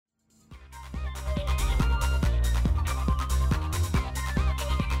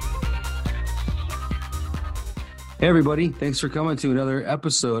Hey everybody, thanks for coming to another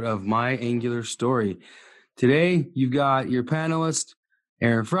episode of My Angular Story. Today, you've got your panelist,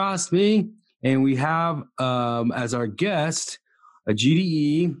 Aaron Frost, me, and we have as our guest a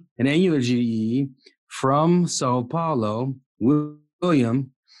GDE, an Angular GDE from Sao Paulo,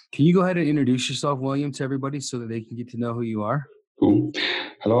 William. Can you go ahead and introduce yourself, William, to everybody so that they can get to know who you are? Cool.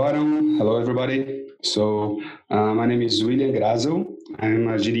 Hello, Adam. Hello, everybody. So, my name is William Grazel. I'm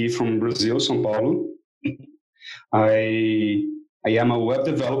a GDE from Brazil, São Paulo. I am a web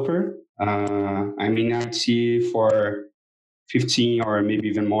developer. I'm in IT for 15 or maybe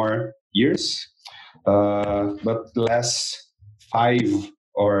even more years. But the last 5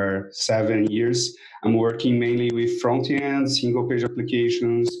 or 7 years, I'm working mainly with front-end, single-page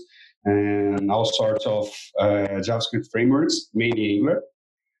applications, and all sorts of JavaScript frameworks, mainly Angular,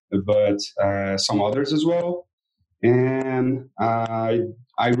 but some others as well. And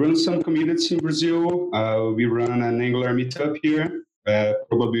I run some communities in Brazil. We run an Angular meetup here,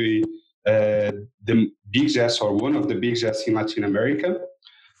 probably the biggest or one of the biggest in Latin America.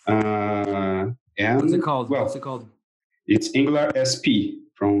 And What's it called? Well, What's it called? It's Angular SP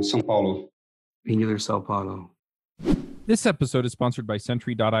from São Paulo. Angular Sao Paulo. This episode is sponsored by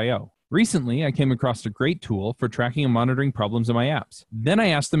Sentry.io. Recently, I came across a great tool for tracking and monitoring problems in my apps. Then I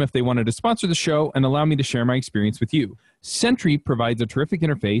asked them if they wanted to sponsor the show and allow me to share my experience with you. Sentry provides a terrific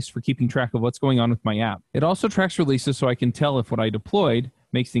interface for keeping track of what's going on with my app. It also tracks releases so I can tell if what I deployed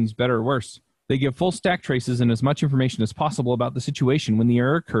makes things better or worse. They give full stack traces and as much information as possible about the situation when the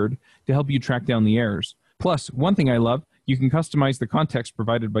error occurred to help you track down the errors. Plus, one thing I love, you can customize the context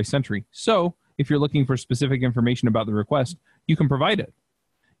provided by Sentry. So, if you're looking for specific information about the request, you can provide it.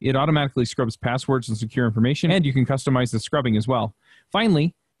 It automatically scrubs passwords and secure information, and you can customize the scrubbing as well.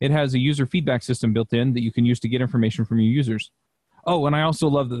 Finally, it has a user feedback system built in that you can use to get information from your users. Oh, and I also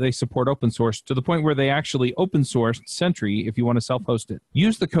love that they support open source to the point where they actually open sourced Sentry if you want to self-host it.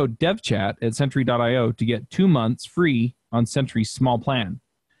 Use the code DevChat at Sentry.io to get 2 months free on Sentry's small plan.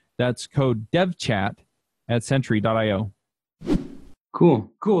 That's code DevChat at Sentry.io.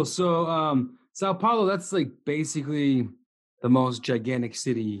 Cool. So, Sao Paulo, that's like basically the most gigantic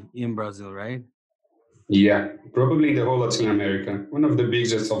city in Brazil, right? Yeah, probably the whole Latin America. One of the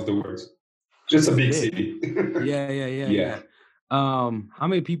biggest of the world. Just a big city. Yeah. How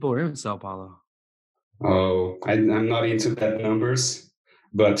many people are in Sao Paulo? Oh, I'm not into that numbers,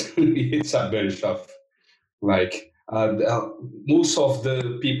 but it's a bunch of like most of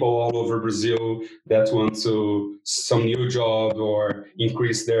the people all over Brazil that want to some new job or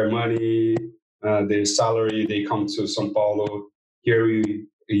increase their money, their salary, they come to São Paulo. Here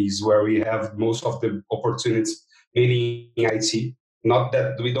is where we have most of the opportunities, mainly in IT. Not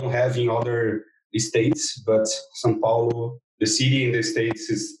that we don't have in other states, but São Paulo, the city in the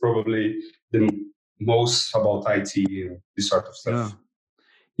states, is probably the most about IT and this sort of stuff.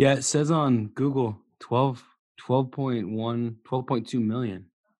 Yeah, it says on Google 12.2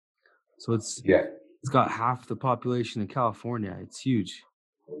 million. So it's got half the population in California. It's huge.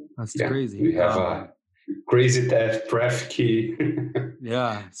 That's crazy. We have a crazy traffic.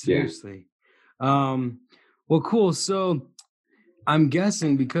 Yeah, seriously. Well, cool. So I'm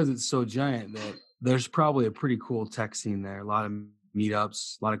guessing because it's so giant that there's probably a pretty cool tech scene there. A lot of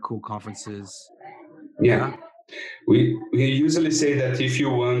meetups, a lot of cool conferences. Yeah. We usually say that if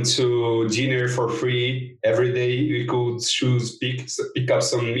you want to dinner for free every day, you could pick up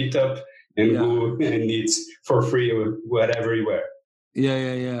some meetup and go and eat for free wherever you were.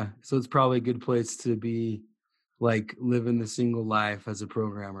 Yeah. So it's probably a good place to be, like living the single life as a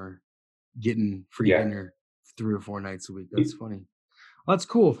programmer, getting free dinner 3 or 4 nights a week. That's funny. Well, that's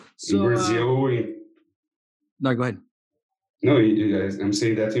cool. So in Brazil, no, go ahead. No, I'm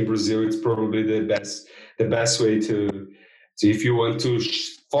saying that in Brazil, it's probably the best way to if you want to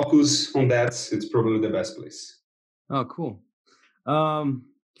focus on that, it's probably the best place. Oh, cool.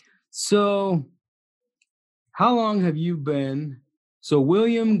 So how long have you been? So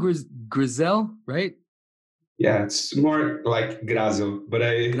William Grazel, right? Yeah, it's more like Grazel, but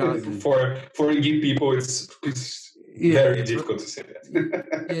for foreign people, it's very difficult to say that.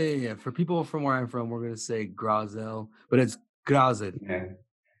 Yeah. For people from where I'm from, we're gonna say Grazel, but it's Grazel. Yeah.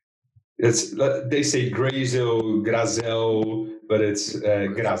 They say Grazel, but it's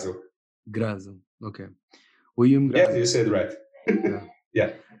Grazel. Grazel. Okay. William Grazel. Yeah, you said right.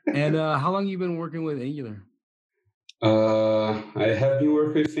 Yeah. And how long have you been working with Angular? I have been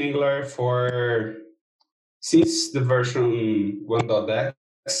working with Angular since the version 1.x,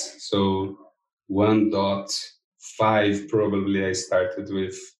 so 1.5 probably I started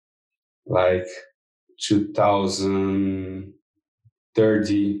with like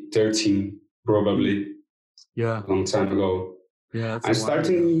 2013 probably. Yeah. a long time ago. Yeah. That's I a while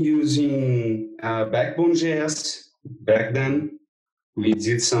started ago. using Backbone.js back then. We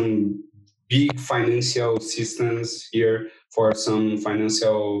did some big financial systems here for some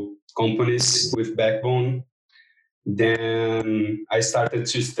financial companies with Backbone. Then I started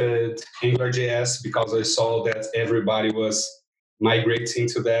to study AngularJS because I saw that everybody was migrating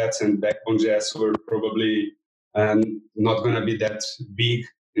to that, and Backbone.js were probably not going to be that big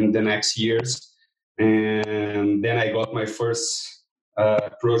in the next years. And then I got my first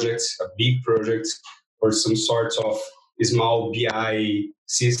project, a big project for some sort of small BI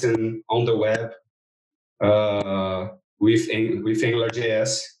system on the web with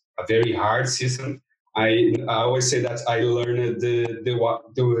AngularJS, a very hard system. I always say that I learned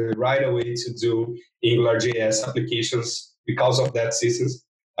the right way to do AngularJS applications because of that system.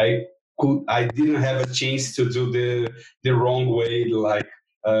 I didn't have a chance to do the wrong way, like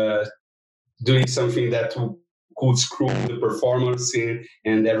uh, doing something that could screw the performance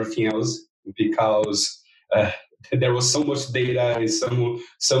and everything else, because uh, there was so much data and so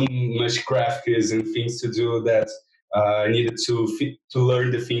much graphics and things to do that I needed to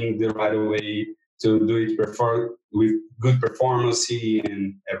learn the thing the right way to do it with good performance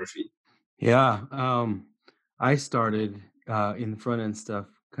and everything. Yeah. I started in the front end stuff,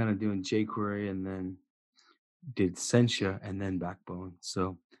 kind of doing jQuery, and then did Sentia, and then Backbone.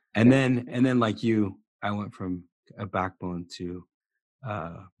 So, and then like you, I went from a Backbone to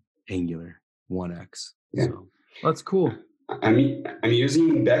Angular 1X. Yeah. So that's cool. I'm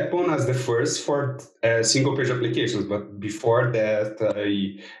using Backbone as the first for single page applications, but before that,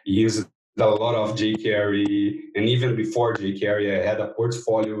 I used a lot of jQuery, and even before jQuery, I had a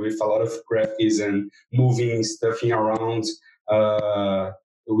portfolio with a lot of graphics and moving stuff around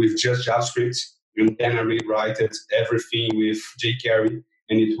with just JavaScript, and then I rewrite everything with jQuery,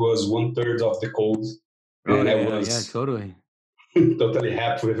 and it was 1/3 of the code, and I was totally totally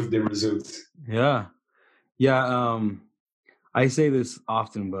happy with the results. Yeah. I say this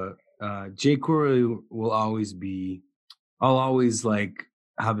often, but jQuery will always be. I'll always like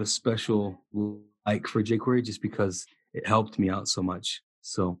have a special like for jQuery just because it helped me out so much.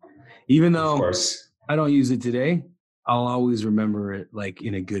 So even Of though course. I don't use it today, I'll always remember it like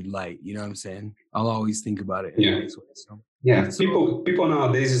in a good light. You know what I'm saying? I'll always think about it in a nice way. So yeah, people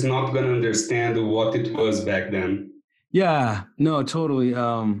nowadays is not gonna understand what it was back then. Yeah, no, totally.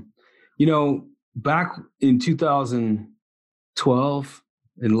 Back in 2012,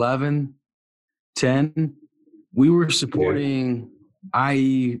 11, 10, we were supporting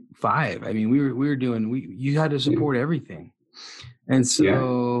IE5. I mean, we were doing you had to support everything. And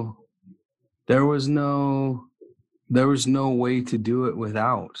so there was no way to do it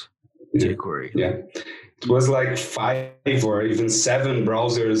without jQuery. Yeah. It was like 5 or even 7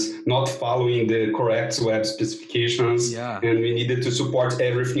 browsers not following the correct web specifications. Yeah. And we needed to support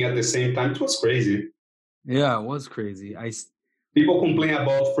everything at the same time. It was crazy. Yeah, it was crazy. People complain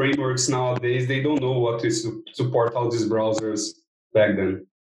about frameworks nowadays. They don't know what to support all these browsers back then.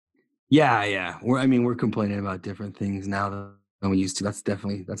 Yeah. We're complaining about different things now than we used to. That's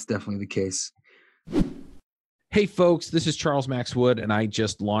definitely the case. Hey folks, this is Charles Max Wood, and I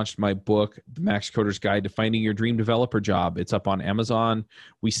just launched my book, The Max Coder's Guide to Finding Your Dream Developer Job. It's up on Amazon.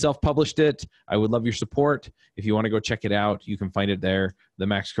 We self-published it. I would love your support. If you want to go check it out, you can find it there, The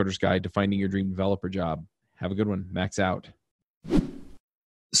Max Coder's Guide to Finding Your Dream Developer Job. Have a good one. Max out.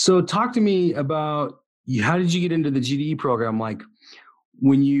 So talk to me about how did you get into the GDE program? Like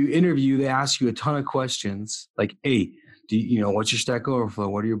when you interview, they ask you a ton of questions like, hey, what's your Stack Overflow?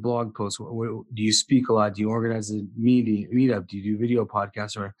 What are your blog posts? Do you speak a lot? Do you organize a meetup? Do you do video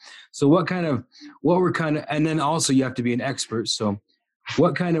podcasts? So and then also you have to be an expert. So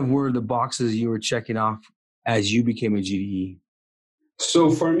what kind of were the boxes you were checking off as you became a GDE?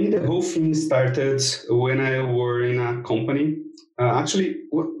 So for me, the whole thing started when I were in a company. Actually,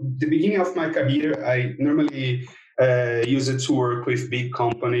 the beginning of my career, I normally use it to work with big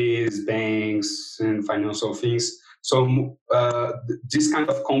companies, banks, and financial things. So these kind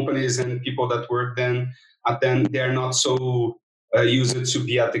of companies and people that work then they are not so used to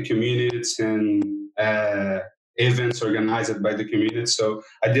be at the communities and events organized by the community. So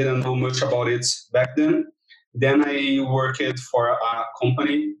I didn't know much about it back then. Then I worked for a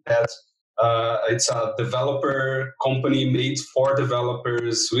company that it's a developer company made for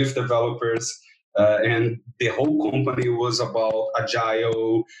developers with developers. And the whole company was about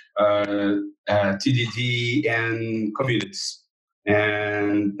agile, TDD, and communities.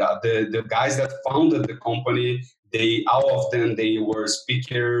 And the guys that founded the company, all of them, they were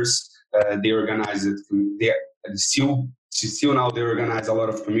speakers. They organized it. They still still now they organize a lot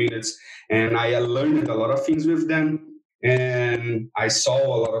of communities, and I learned a lot of things with them. And I saw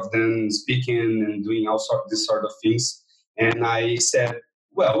a lot of them speaking and doing this sort of things. And I said,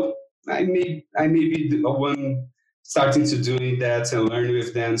 well, I may be the one starting to doing that and learn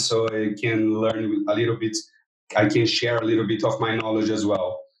with them, so I can learn a little bit. I can share a little bit of my knowledge as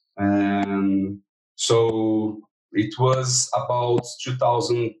well. And so it was about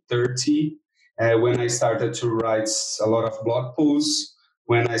 2030 when I started to write a lot of blog posts,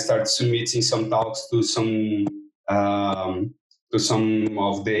 when I started submitting some talks to some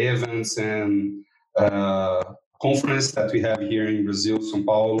of the events and conference that we have here in Brazil, São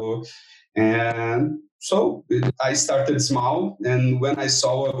Paulo. And so I started small, and when I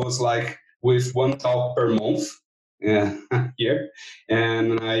saw it was like with one talk per month here,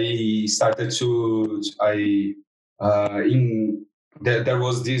 and I started there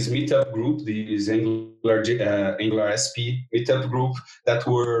was this meetup group, this Angular SP meetup group that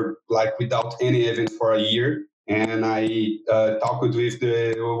were like without any event for a year. And I talked with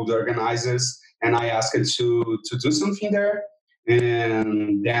the organizers, and I asked to do something there.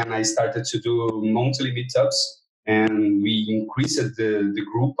 And then I started to do monthly meetups, and we increased the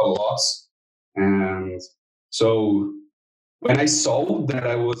group a lot. And so when I saw that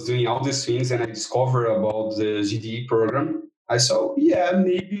I was doing all these things and I discovered about the GDE program, I saw, yeah,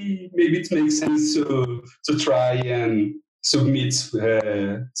 maybe it makes sense to try and submit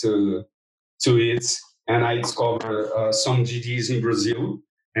to it. And I discovered some GDEs in Brazil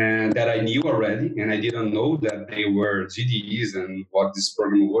and that I knew already, and I didn't know that they were GDEs and what this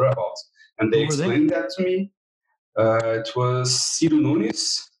program were about. And they explained that to me. It was Ciro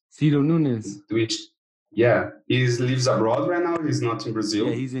Nunes. Ciro Nunes. Which, yeah, he lives abroad right now. He's not in Brazil.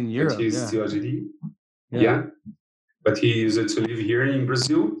 Yeah, he's in Europe. But he's still a GDE. Yeah. But he used to live here in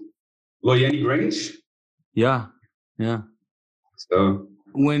Brazil. Loiane Grange. Yeah. So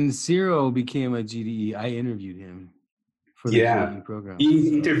when Ciro became a GDE, I interviewed him for the GDE program. He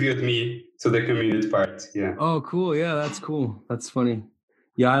interviewed me to the community part. Yeah. Oh, cool. Yeah, that's cool. That's funny.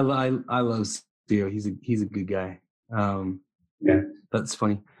 Yeah, I love Ciro. He's a good guy. That's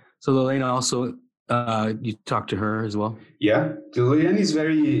funny. So Lorena also, you talked to her as well? Yeah, Lorena is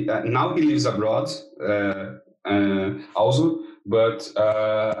very, now he lives abroad also, but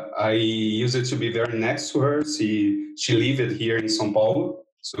I used to be very next to her. She lived here in São Paulo.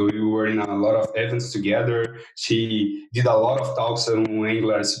 So we were in a lot of events together. She did a lot of talks on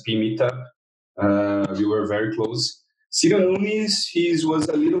Angular SP meetup. We were very close. Ciro Nunes, he was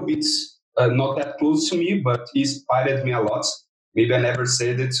a little bit not that close to me, but he inspired me a lot. Maybe I never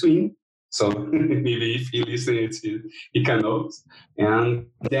said it to him. So maybe if he listens, he can know. And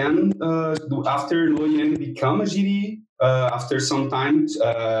then after Loiane became a GDE, after some time,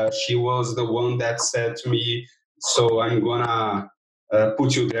 she was the one that said to me, so I'm going to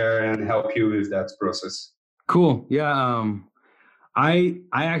put you there and help you with that process. Cool. Yeah. I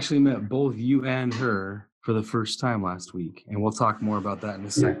actually met both you and her for the first time last week, and we'll talk more about that in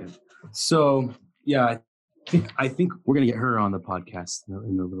a second. Yeah. So yeah, I think we're going to get her on the podcast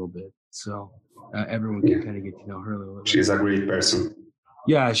in a little bit. So everyone can kind of get to know her a little bit. She's a great person.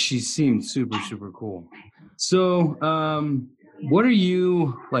 Yeah, she seemed super, super cool. So what are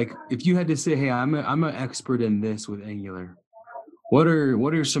you, like, if you had to say, hey, I'm an expert in this with Angular, what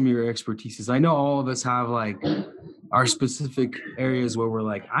are some of your expertises? I know all of us have like our specific areas where we're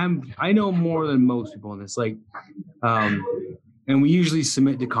like, I know more than most people in this, like, and we usually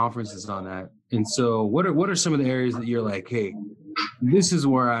submit to conferences on that. And so what are some of the areas that you're like, hey, this is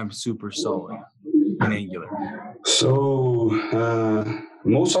where I'm super solid in Angular? So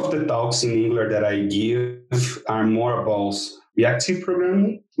most of the talks in Angular that I give are more about reactive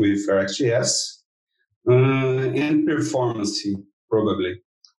programming with RxJS and performance, probably.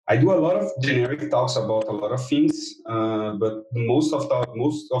 I do a lot of generic talks about a lot of things, but most of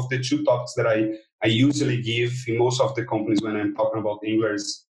the two talks that I usually give in most of the companies when I'm talking about Angular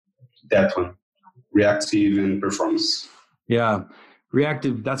is that one, reactive and performance. Yeah,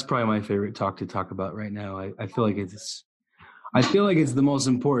 reactive. That's probably my favorite talk to talk about right now. I feel like it's the most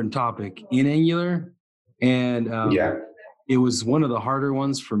important topic in Angular, and it was one of the harder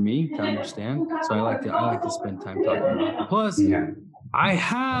ones for me to understand. So I like to spend time talking about it. Plus,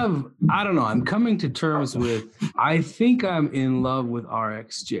 I'm coming to terms with, I think I'm in love with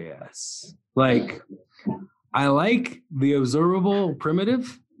RxJS. Like, I like the observable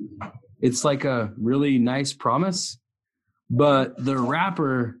primitive. It's like a really nice promise. But the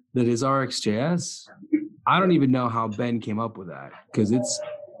wrapper that is RxJS, I don't even know how Ben came up with that, because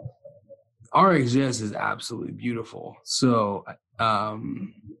RxJS is absolutely beautiful. So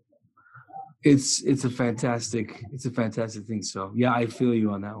it's a fantastic thing. So yeah, I feel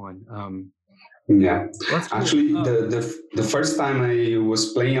you on that one. Yeah, That's cool. actually, the first time I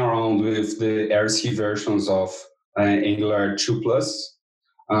was playing around with the RC versions of Angular 2 Plus,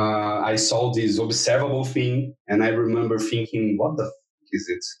 I saw this observable thing, and I remember thinking, "What the is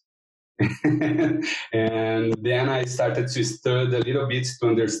it?" And then I started to study a little bit to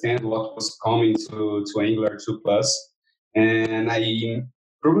understand what was coming to Angular 2 Plus, and I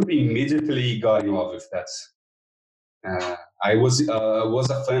probably immediately got in love with that. I was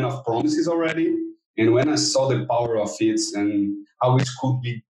a fan of promises already, and when I saw the power of it and how it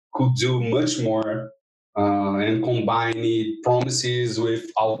could do much more and combine promises with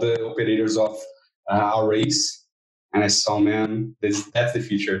all the operators of arrays, and I saw, man, that's the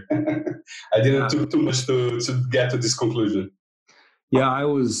future. I didn't took too much to get to this conclusion. Yeah, I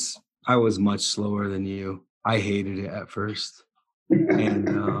was much slower than you. I hated it at first, and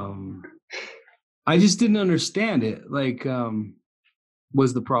I just didn't understand it. Like,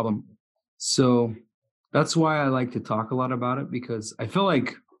 was the problem. So that's why I like to talk a lot about it, because I feel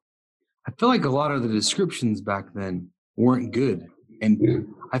like a lot of the descriptions back then weren't good, and Yeah.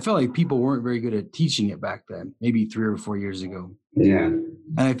 I felt like people weren't very good at teaching it back then, maybe 3 or 4 years ago. Yeah.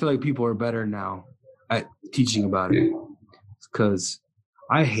 And I feel like people are better now at teaching about it, because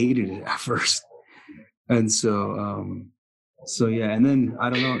I hated it at first. And so yeah, and then I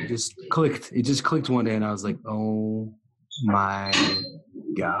don't know, it just clicked one day, and I was like, oh my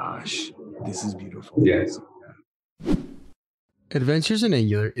gosh, this is beautiful. Yes. Adventures in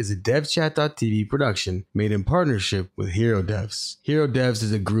Angular is a DevChat.tv production made in partnership with Hero Devs. Hero Devs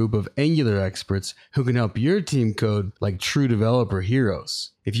is a group of Angular experts who can help your team code like true developer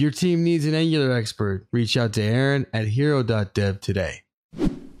heroes. If your team needs an Angular expert, reach out to Aaron at hero.dev today.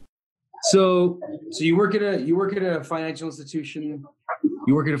 So you work at a financial institution.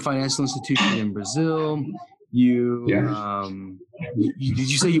 You work at a financial institution in Brazil. Did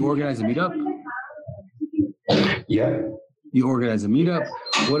you say you organize a meetup? Yeah. You organize a meetup.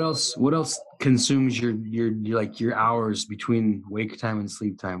 What else consumes your hours between wake time and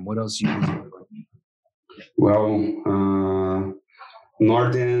sleep time? What else you do? Well,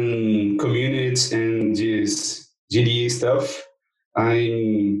 Northern communities and this GDE stuff.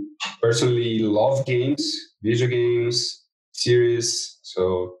 I personally love games, video games, series.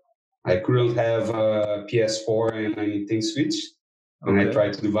 So I currently have a PS4 and a Nintendo Switch, and I try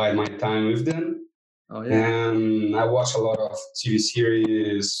to divide my time with them. Oh, yeah. And I watch a lot of TV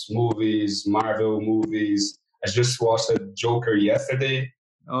series, movies, Marvel movies. I just watched a Joker yesterday.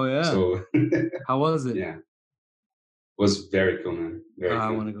 Oh, yeah. So how was it? Yeah. It was very cool, man. Very cool. I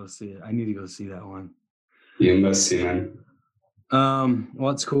want to go see it. I need to go see that one. You must see, man.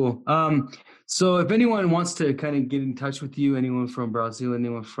 Well, that's cool. So if anyone wants to kind of get in touch with you, anyone from Brazil,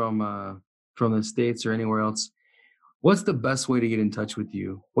 anyone from the States or anywhere else, what's the best way to get in touch with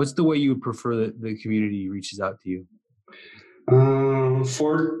you? What's the way you would prefer that the community reaches out to you?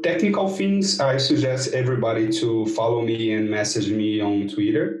 For technical things, I suggest everybody to follow me and message me on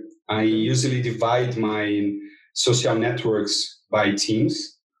Twitter. I usually divide my social networks by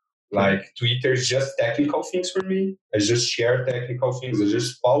teams. Like Twitter is just technical things for me. I just share technical things. I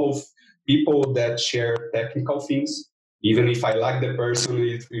just follow people that share technical things. Even if I like the person,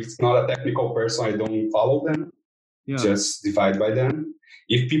 if it's not a technical person, I don't follow them. Yeah. Just divide by them.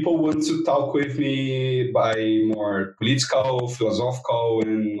 If people want to talk with me by more political, philosophical,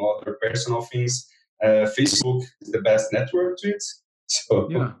 and other personal things, Facebook is the best network to it. So,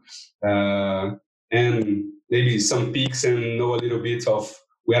 yeah. And maybe some peaks and know a little bit of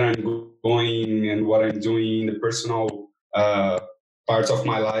where I'm going and what I'm doing in the personal parts of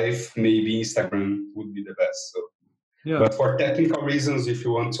my life. Maybe Instagram would be the best. So, yeah. But for technical reasons, if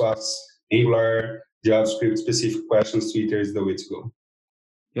you want to ask Angular, JavaScript specific questions, Twitter is the way to go.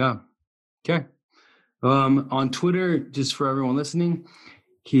 Yeah. Okay. On Twitter, just for everyone listening,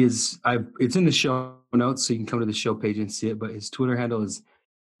 it's in the show notes, so you can come to the show page and see it. But his Twitter handle is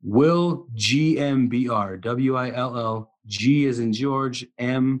WillGMBR. WILL, as in George,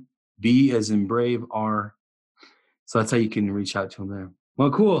 MB as in Brave, R. So that's how you can reach out to him there.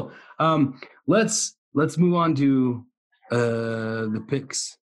 Well, cool. Let's move on to the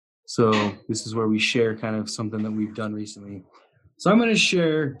picks. So this is where we share kind of something that we've done recently. So I'm going to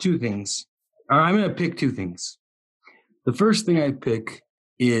share two things. Or I'm going to pick two things. The first thing I pick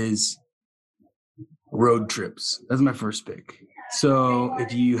is road trips. That's my first pick. So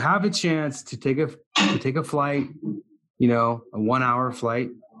if you have a chance to take a flight, a 1 hour flight,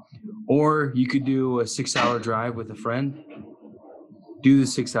 or you could do a 6 hour drive with a friend, do the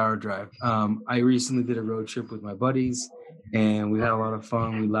 6 hour drive. I recently did a road trip with my buddies. and we had a lot of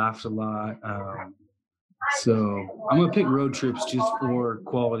fun. We laughed a lot. So I'm gonna pick road trips just for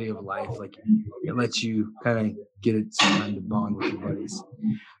quality of life. Like it lets you kind of get it some time to bond with your buddies.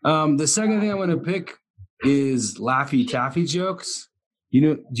 The second thing I'm gonna pick is Laffy Taffy jokes. You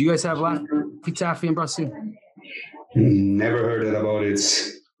know, do you guys have Laffy Taffy in Brazil? Never heard about it.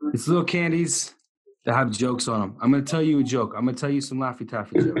 It's little candies that have jokes on them. I'm gonna tell you a joke. I'm gonna tell you some Laffy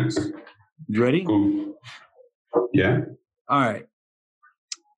Taffy jokes. You ready? Cool. Yeah. All right.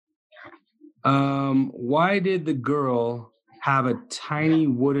 Why did the girl have a tiny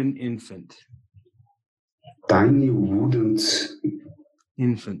wooden infant? Tiny wooden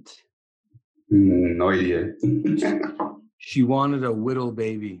Infant. No idea. She wanted a whittle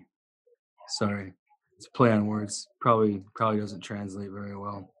baby. Sorry, it's a play on words. Probably doesn't translate very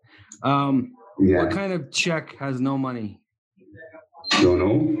well. Yeah. What kind of check has no money? Don't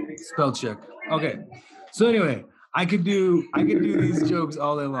know. Spell check. Okay. So anyway, I could do these jokes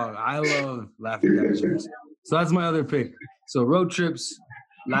all day long. I love Laffy Taffy jokes. So that's my other pick. So road trips,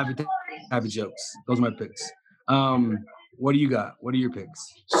 Laffy Taffy jokes. Those are my picks. What do you got? What are your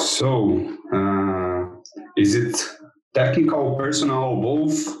picks? So, is it technical, personal,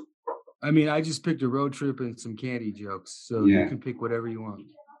 both? I mean, I just picked a road trip and some candy jokes. So Yeah. you can pick whatever you want.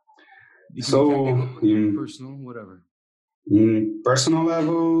 You can So, technical, personal, whatever. in personal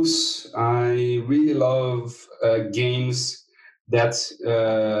levels, I really love games that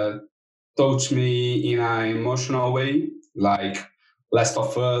touch me in an emotional way, like Last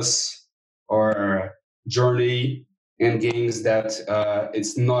of Us or Journey, and games that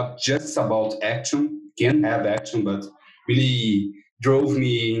it's not just about action, can have action, but really drove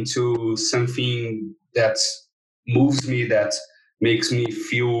me into something that moves me, that makes me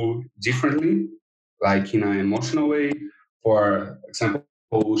feel differently, like in an emotional way. For example,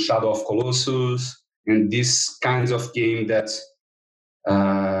 Shadow of Colossus, and this kinds of game that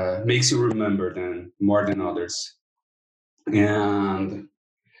makes you remember them more than others. And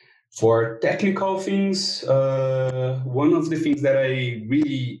for technical things, one of the things that I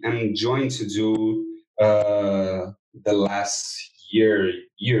really am enjoying to do the last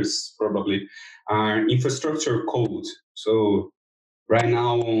years probably are infrastructure code. So right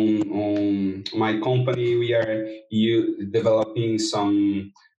now on my company, we are developing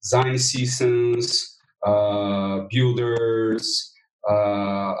some design systems, builders,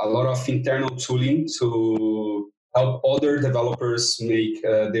 a lot of internal tooling to help other developers make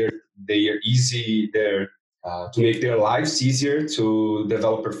to make their lives easier, to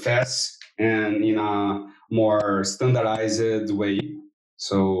develop fast and in a more standardized way.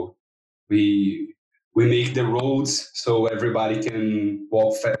 So we make the roads so everybody can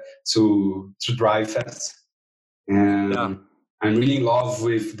walk to drive fast. And Yeah. I'm really in love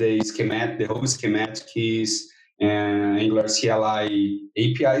with the whole schematic keys and Angular CLI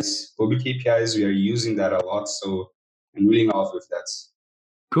APIs, public APIs. We are using that a lot, so I'm really in love with that.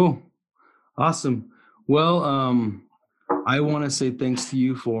 Cool. Awesome. Well, I want to say thanks to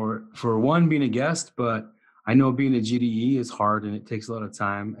you for one, being a guest, but I know being a GDE is hard and it takes a lot of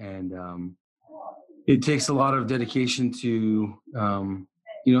time, and it takes a lot of dedication to,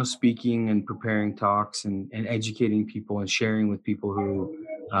 speaking and preparing talks and educating people and sharing with people who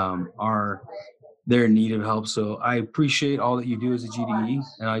they're in need of help. So I appreciate all that you do as a GDE,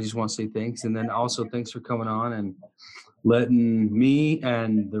 and I just want to say thanks. And then also thanks for coming on and letting me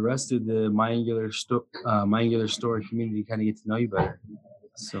and the rest of the My Angular Story community kind of get to know you better.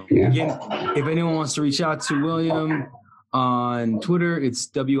 So again, if anyone wants to reach out to William on Twitter, it's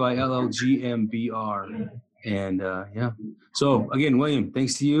WILLGMBR. And so again, William,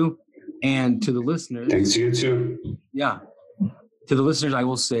 thanks to you and to the listeners. Thanks to you too. Yeah. To the listeners, I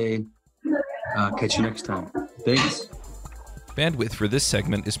will say, catch you next time. Thanks. Bandwidth for this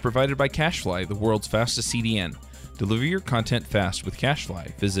segment is provided by CacheFly, the world's fastest CDN. Deliver your content fast with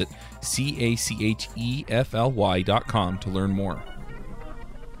CacheFly. Visit CACHEFLY.com to learn more.